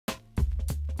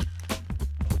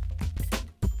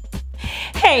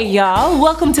Hey y'all,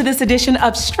 welcome to this edition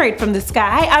of Straight from the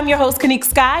Sky. I'm your host Kinnik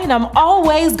Sky, and I'm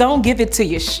always gonna give it to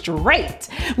you straight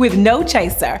with no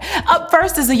chaser. Up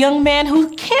first is a young man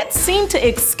who can't seem to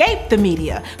escape the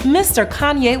media, Mr.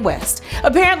 Kanye West.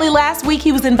 Apparently last week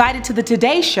he was invited to the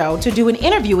Today Show to do an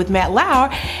interview with Matt Lauer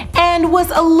and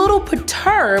was a little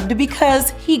perturbed because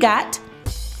he got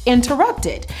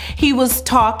interrupted. He was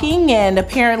talking and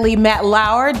apparently Matt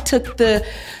Lauer took the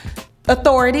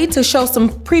authority to show some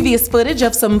previous footage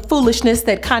of some foolishness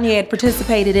that Kanye had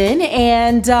participated in,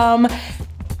 and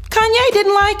Kanye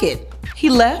didn't like it.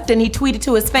 He left and he tweeted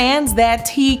to his fans that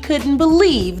he couldn't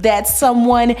believe that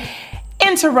someone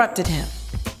interrupted him.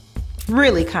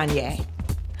 Really, Kanye?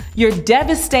 You're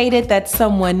devastated that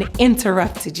someone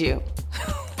interrupted you.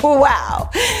 Wow.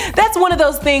 That's one of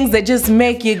those things that just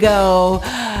make you go,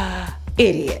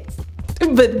 idiot.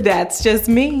 But that's just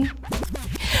me.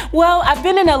 Well, I've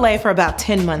been in LA for about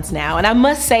 10 months now, and I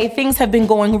must say things have been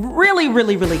going really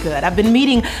good. I've been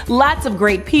meeting lots of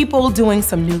great people, doing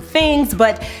some new things,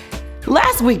 but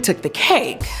last week took the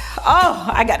cake. Oh,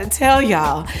 I gotta tell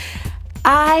y'all,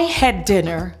 I had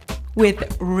dinner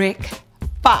with Rick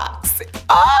Fox.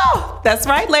 Oh, that's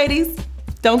right, ladies.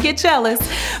 Don't get jealous.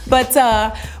 But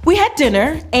we had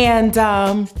dinner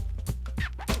and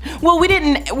well,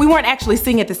 we weren't actually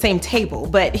sitting at the same table,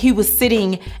 but he was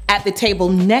sitting at the table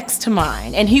next to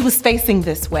mine, and he was facing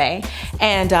this way,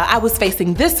 and I was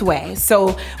facing this way.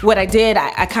 So what I did,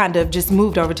 I kind of just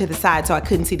moved over to the side so I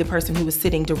couldn't see the person who was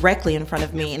sitting directly in front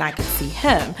of me, and I could see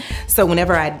him. So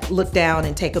whenever I look down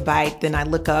and take a bite, then I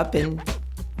look up, and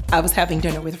I was having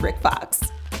dinner with Rick Fox.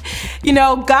 You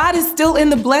know, God is still in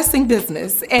the blessing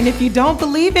business, and if you don't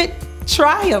believe it,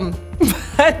 try him.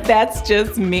 But that's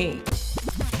just me.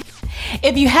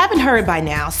 If you haven't heard by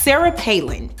now, Sarah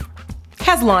Palin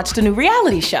has launched a new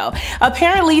reality show.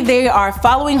 Apparently they are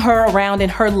following her around in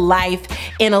her life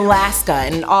in Alaska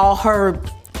and all her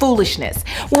foolishness.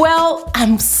 Well,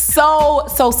 I'm so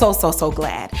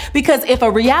glad, because if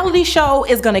a reality show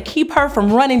is gonna keep her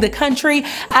from running the country,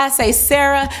 I say,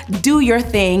 Sarah, do your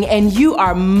thing, and you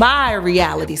are my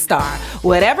reality star.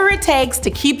 Whatever it takes to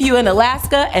keep you in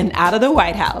Alaska and out of the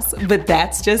White House. But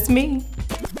that's just me.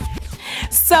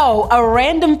 So, a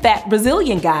random fat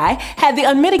Brazilian guy had the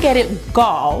unmitigated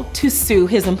gall to sue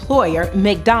his employer,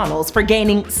 McDonald's, for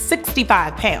gaining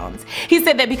 65 pounds. He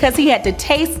said that because he had to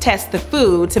taste test the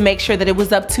food to make sure that it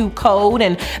was up to code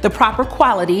and the proper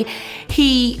quality,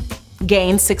 he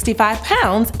gained 65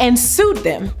 pounds and sued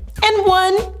them and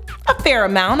won a fair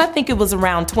amount. I think it was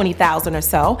around 20,000 or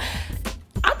so.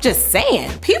 I'm just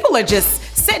saying, people are just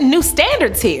setting new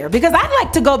standards here, because I'd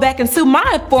like to go back and sue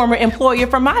my former employer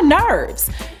for my nerves,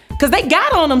 because they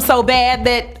got on them so bad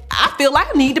that I feel I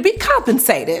need to be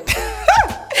compensated.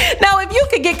 Now, if you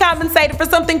could get compensated for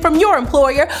something from your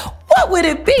employer, what would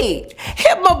it be?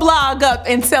 Hit my blog up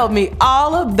and tell me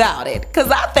all about it,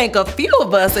 because I think a few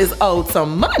of us is owed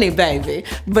some money, baby.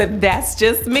 But that's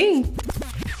just me.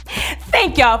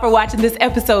 Thank y'all for watching this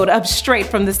episode of Straight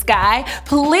from the Sky.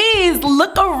 Please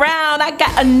look around. I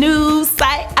got a new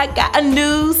site.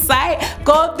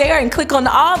 Go up there and click on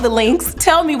all the links.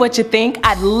 Tell me what you think.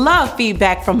 I'd love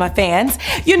feedback from my fans.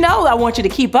 You know I want you to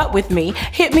keep up with me.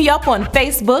 Hit me up on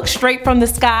Facebook, Straight from the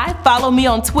Sky. Follow me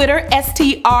on Twitter,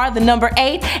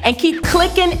 STR8, and keep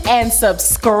clicking and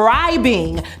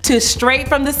subscribing to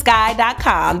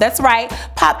straightfromthesky.com. That's right.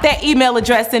 Pop that email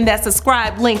address in that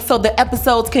subscribe link so the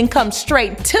episodes can come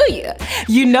straight to you.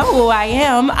 You know who I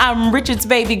am. I'm Richard's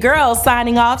baby girl,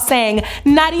 signing off saying,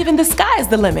 not even the sky is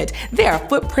the limit. There are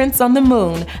footprints on the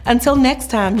moon. Until next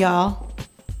time, y'all.